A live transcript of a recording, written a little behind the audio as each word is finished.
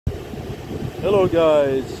Hello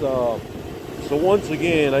guys, so once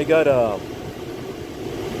again I got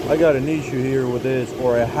an issue here with this,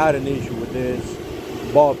 or I had an issue with this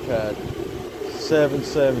Bobcat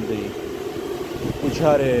 770, which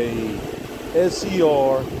had a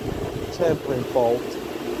SCR tampering fault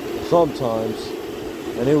sometimes,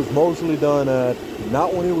 and it was mostly done at,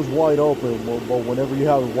 not when it was wide open, but whenever you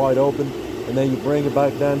have it wide open and then you bring it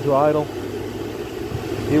back down to idle,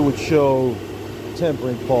 it would show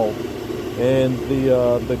tampering fault. And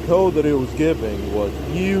the code that it was giving was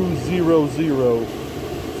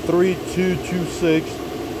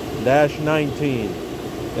U003226-19,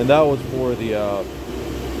 and that was for the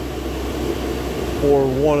for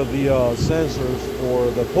one of the sensors for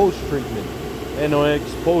the post-treatment, NOx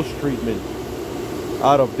post-treatment.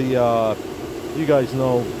 Out of the you guys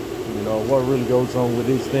know what really goes on with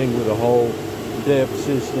this thing, with the whole depth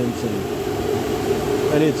systems,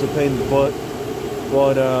 and it's a pain in the butt.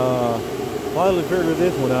 But finally figured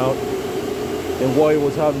this one out, and why it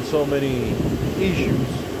was having so many issues.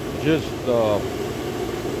 Just the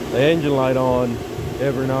engine light on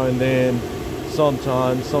every now and then,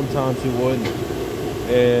 sometimes it wouldn't.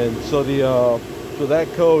 And so so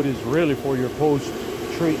that code is really for your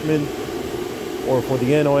post-treatment, or for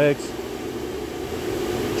the NOx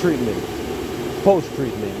treatment,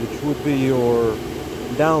 post-treatment, which would be your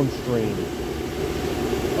downstream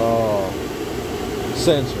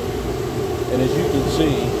sensor. And as you can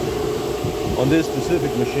see on this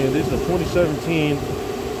specific machine, this is a 2017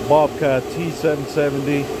 Bobcat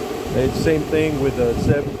T770. It's the same thing with the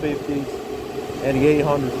 750s and the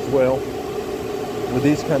 800s as well, with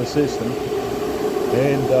this kind of system.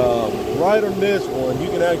 And right on this one, you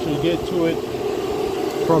can actually get to it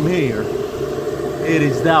from here. It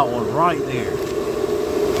is that one right there.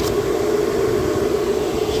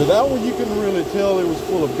 So that one you can really tell it was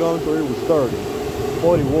full of gunk, or it was dirty.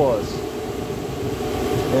 What it was.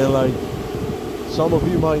 And like some of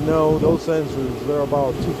you might know, those sensors, they're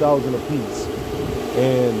about 2,000 a piece,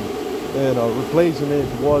 and replacing it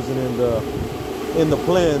wasn't in the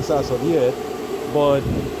plans as of yet. But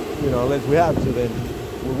unless we had to, then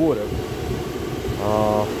we would have.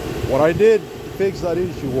 What I did to fix that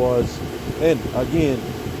issue was, and again,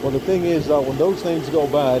 well, the thing is that when those things go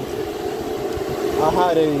bad, I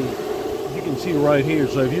had you can see right here.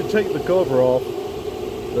 So if you take the cover off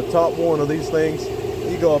the top one of these things,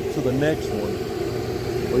 you go up to the next one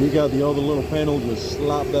where you got the other little panel, just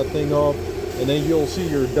slap that thing off, and then you'll see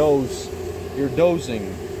your dosing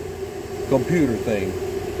computer thing.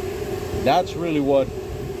 That's really what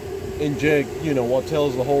what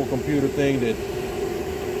tells the whole computer thing that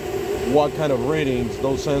what kind of readings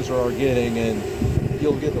those sensors are getting, and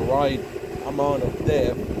you'll get the right amount of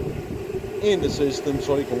depth in the system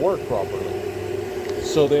so it can work properly.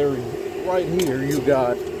 So there, right here, you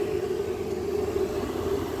got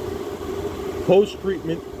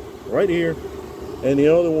post-treatment right here, and the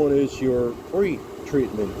other one is your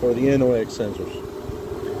pre-treatment for the NOx sensors.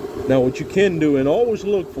 Now what you can do and always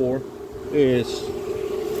look for is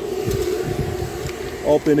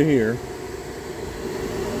up in here.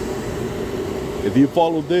 If you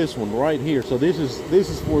follow this one right here, so this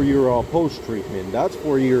is for your post-treatment. That's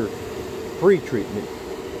for your pre-treatment.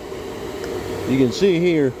 You can see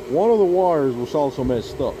here, one of the wires was also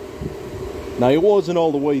messed up. Now it wasn't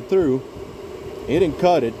all the way through. It didn't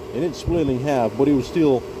cut it. It didn't split in half, but it was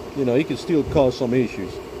still, it could still cause some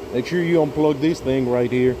issues. Make sure you unplug this thing right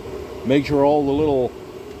here. Make sure all the little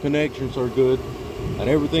connections are good and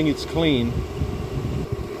everything is clean.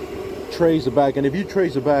 Trace it back, and if you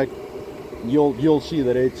trace it back, you'll see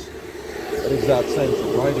that it's that sensor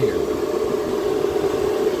right here.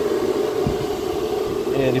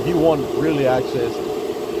 And if you want really access,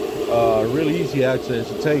 really easy access,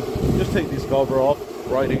 just take this cover off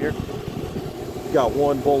right here. You got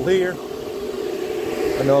one bolt here,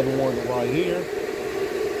 another one right here,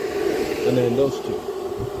 and then those two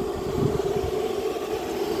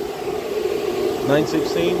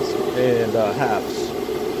 9/16s and halves.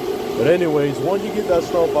 But anyways, once you get that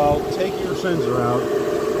stuff out, take your sensor out,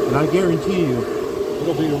 and I guarantee you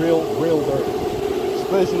it'll be real dirty.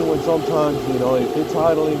 Especially when sometimes, if it's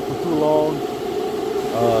idling for too long,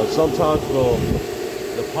 sometimes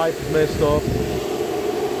the pipe is messed up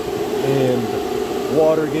and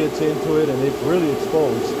water gets into it and it's really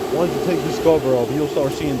exposed. Once you take this cover off, you'll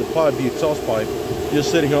start seeing the pipe, the exhaust pipe,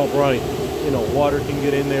 just sitting upright. Water can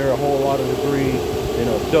get in there, a whole lot of debris,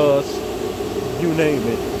 dust, you name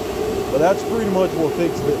it. But that's pretty much what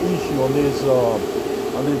fixed the issue on this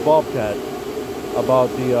Bobcat, about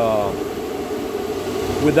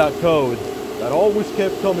with that code that always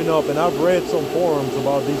kept coming up. And I've read some forums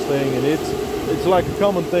about this thing, and it's like a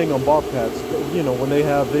common thing on Bobcats, you know, when they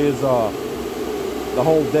have this the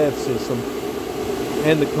whole dev system,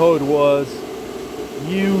 and the code was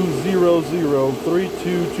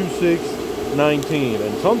U003226-19,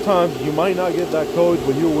 and sometimes you might not get that code,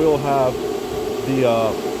 but you will have the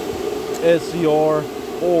SCR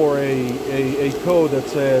or a code that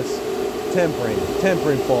says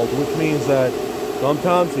tampering fault, which means that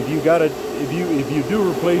sometimes if you do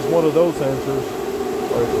replace one of those sensors,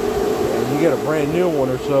 and you get a brand new one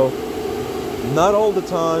or so, not all the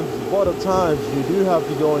time, but at times you do have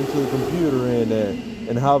to go into the computer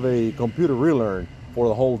and have a computer relearn for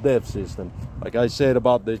the whole dev system. Like I said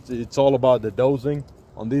about it's all about the dosing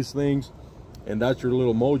on these things, and that's your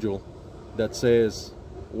little module that says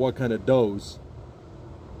what kind of dose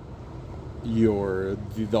the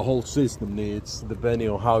whole system needs, depending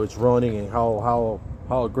on how it's running and how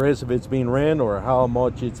aggressive it's being ran or how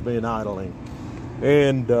much it's been idling.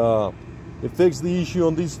 And it fixed the issue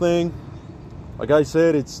on this thing. Like I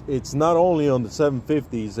said, it's not only on the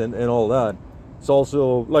 750s and all that. It's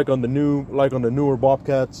also like on the newer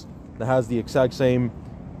Bobcats that has the exact same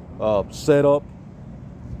setup.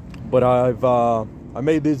 But I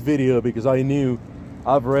made this video because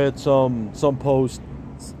I've read some posts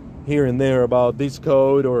here and there about this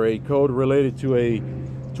code or a code related to a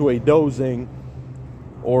dosing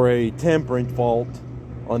or a tampering fault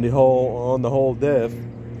on the whole dev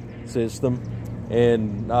system,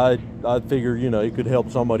 and I figure, you know, it could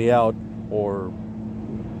help somebody out, or,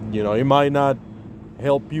 you know, it might not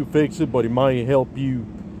help you fix it, but it might help you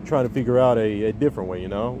try to figure out a different way. You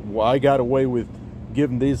know, well, I got away with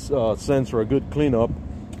giving this sensor a good cleanup,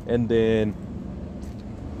 and then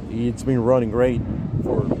it's been running great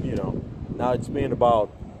for, you know, now it's been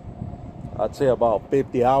about, I'd say about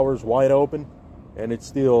 50 hours wide open, and it's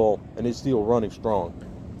still running strong.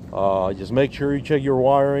 Just make sure you check your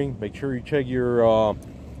wiring, make sure you check your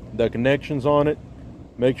the connections on it,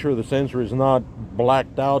 make sure the sensor is not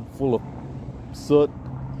blacked out full of soot,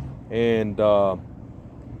 and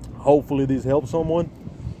hopefully this helps someone.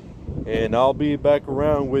 And I'll be back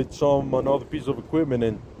around with another piece of equipment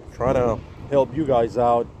and trying to help you guys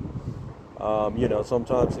out. You know,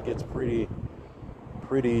 sometimes it gets pretty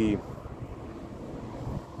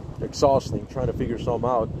exhausting trying to figure something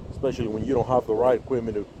out, especially when you don't have the right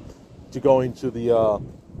equipment to go into the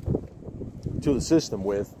system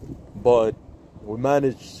with. But we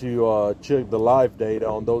managed to check the live data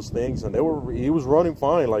on those things, and it was running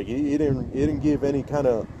fine. Like it didn't give any kind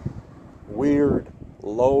of weird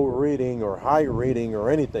low reading or high reading or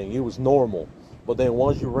anything. It was normal. But then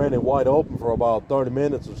once you ran it wide open for about 30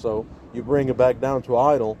 minutes or so, you bring it back down to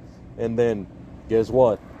idle, and then guess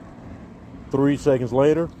what? 3 seconds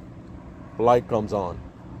later, light comes on.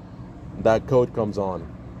 That code comes on.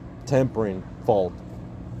 Tampering fault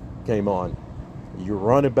came on. You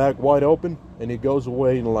run it back wide open, and it goes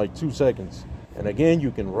away in like 2 seconds. And again, you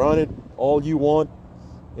can run it all you want,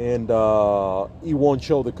 and it won't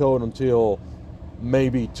show the code until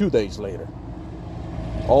maybe 2 days later.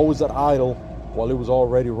 Always at idle while it was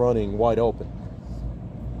already running wide open.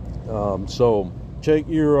 So check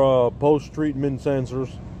your post-treatment sensors,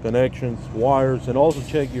 connections, wires, and also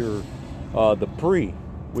check your the pre,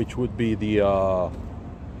 which would be the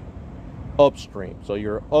upstream. So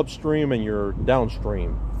your upstream and your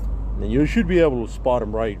downstream, and you should be able to spot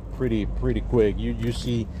them right pretty quick. You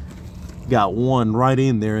see, got one right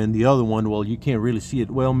in there, and the other one, well, you can't really see it.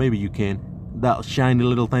 Well, maybe you can. That shiny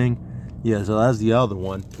little thing, yeah. So that's the other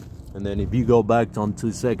one. And then if you go back onto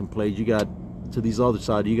the second plate, you got to this other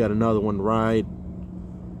side, you got another one right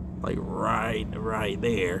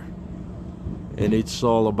there. And it's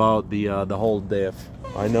all about the whole def.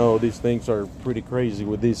 I know these things are pretty crazy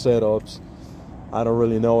with these setups. I don't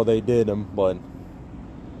really know how they did them, but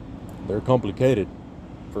they're complicated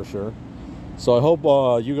for sure. So I hope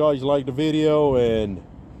you guys like the video, and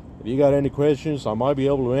if you got any questions, I might be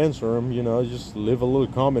able to answer them. You know, just leave a little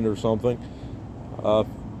comment or something.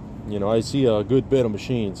 You know, I see a good bit of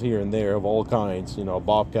machines here and there of all kinds. You know,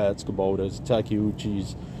 Bobcats, Kubotas,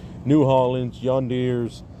 Takeuchis, New Hollands, John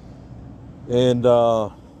Deeres, and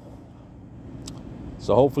so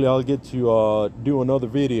hopefully I'll get to do another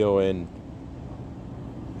video, and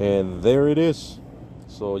there it is.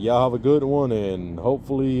 So y'all have a good one, and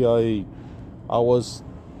hopefully I was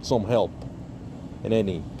some help in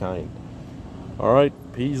any kind. All right,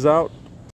 peace out.